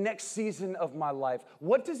the next season of my life.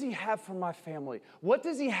 What does he have for my family? What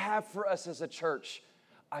does he have for us as a church?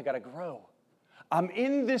 I got to grow. I'm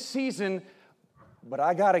in this season, but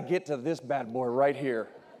I got to get to this bad boy right here.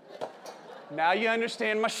 Now you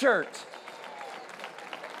understand my shirt.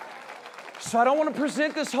 So I don't want to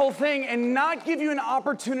present this whole thing and not give you an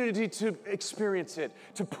opportunity to experience it,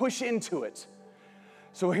 to push into it.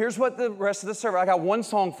 So here's what the rest of the service, I got one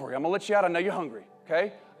song for you. I'm going to let you out. I know you're hungry,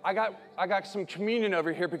 okay? I got some communion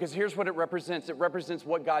over here because here's what it represents. It represents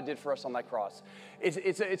what God did for us on that cross.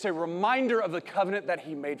 It's a reminder of the covenant that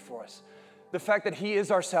he made for us. The fact that he is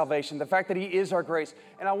our salvation, the fact that he is our grace.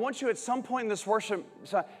 And I want you at some point in this worship,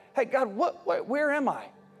 say, hey, God, where am I?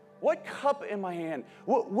 What cup in my hand?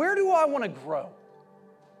 Where do I want to grow?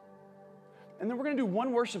 And then we're going to do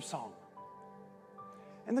one worship song.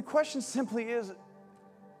 And the question simply is,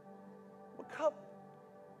 what cup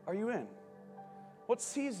are you in? What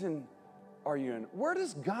season are you in? Where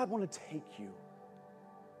does God want to take you?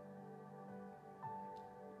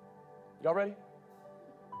 Y'all ready?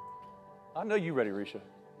 I know you ready, Risha.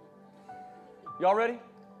 Y'all ready?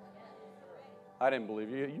 I didn't believe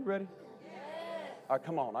you. You ready? All right,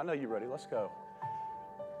 come on. I know you're ready. Let's go.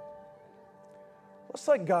 Let's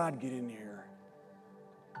let God get in here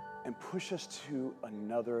and push us to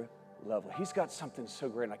another level. He's got something so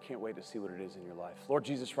great, and I can't wait to see what it is in your life. Lord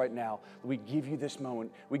Jesus, right now, we give you this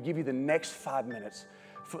moment. We give you the next 5 minutes.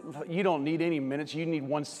 You don't need any minutes. You need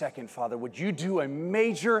 1 second, Father. Would you do a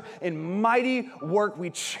major and mighty work? We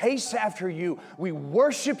chase after you. We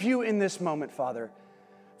worship you in this moment, Father.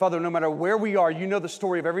 Father, no matter where we are, you know the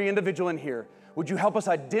story of every individual in here. Would you help us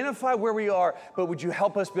identify where we are, but would you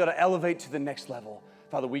help us be able to elevate to the next level?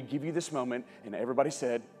 Father, we give you this moment, and everybody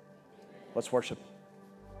said, let's worship.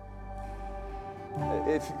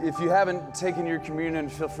 If you haven't taken your communion,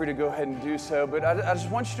 feel free to go ahead and do so. But I just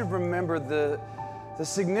want you to remember the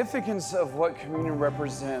significance of what communion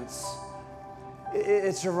represents.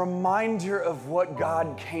 It's a reminder of what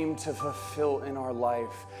God came to fulfill in our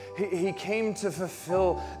life. He came to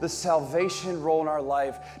fulfill the salvation role in our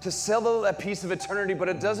life, to sell that piece of eternity, but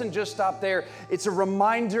it doesn't just stop there. It's a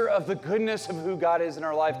reminder of the goodness of who God is in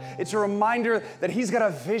our life. It's a reminder that he's got a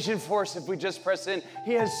vision for us if we just press in.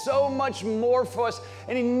 He has so much more for us,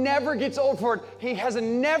 and he never gets old for it. He has a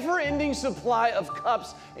never-ending supply of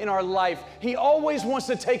cups in our life. He always wants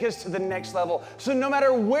to take us to the next level. So no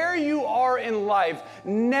matter where you are in life,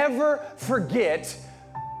 never forget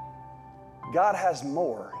God has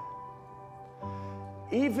more.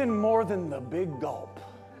 Even more than the big gulp.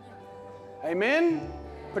 Amen?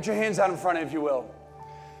 Put your hands out in front of you, if you will.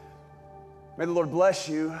 May the Lord bless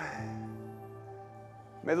you.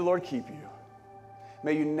 May the Lord keep you.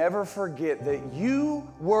 May you never forget that you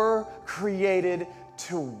were created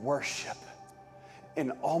to worship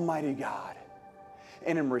an almighty God.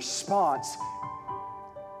 And in response,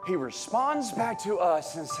 he responds back to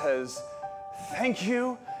us and says, thank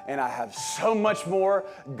you and I have so much more.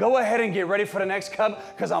 Go ahead and get ready for the next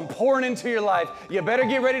cup because I'm pouring into your life. You better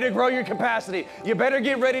get ready to grow your capacity. You better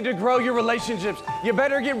get ready to grow your relationships. You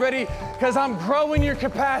better get ready because I'm growing your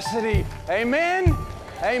capacity. Amen?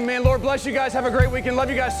 Amen. Lord bless you guys. Have a great weekend. Love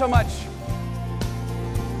you guys so much.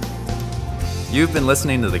 You've been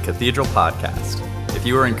listening to the Cathedral Podcast. If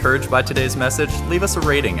you were encouraged by today's message, leave us a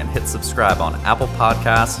rating and hit subscribe on Apple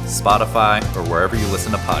Podcasts, Spotify, or wherever you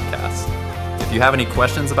listen to podcasts. If you have any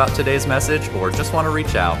questions about today's message or just want to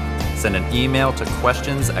reach out, send an email to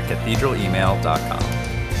questions@cathedralemail.com.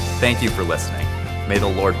 Thank you for listening. May the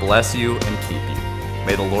Lord bless you and keep you.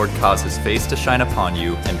 May the Lord cause his face to shine upon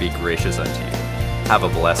you and be gracious unto you. Have a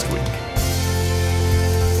blessed week.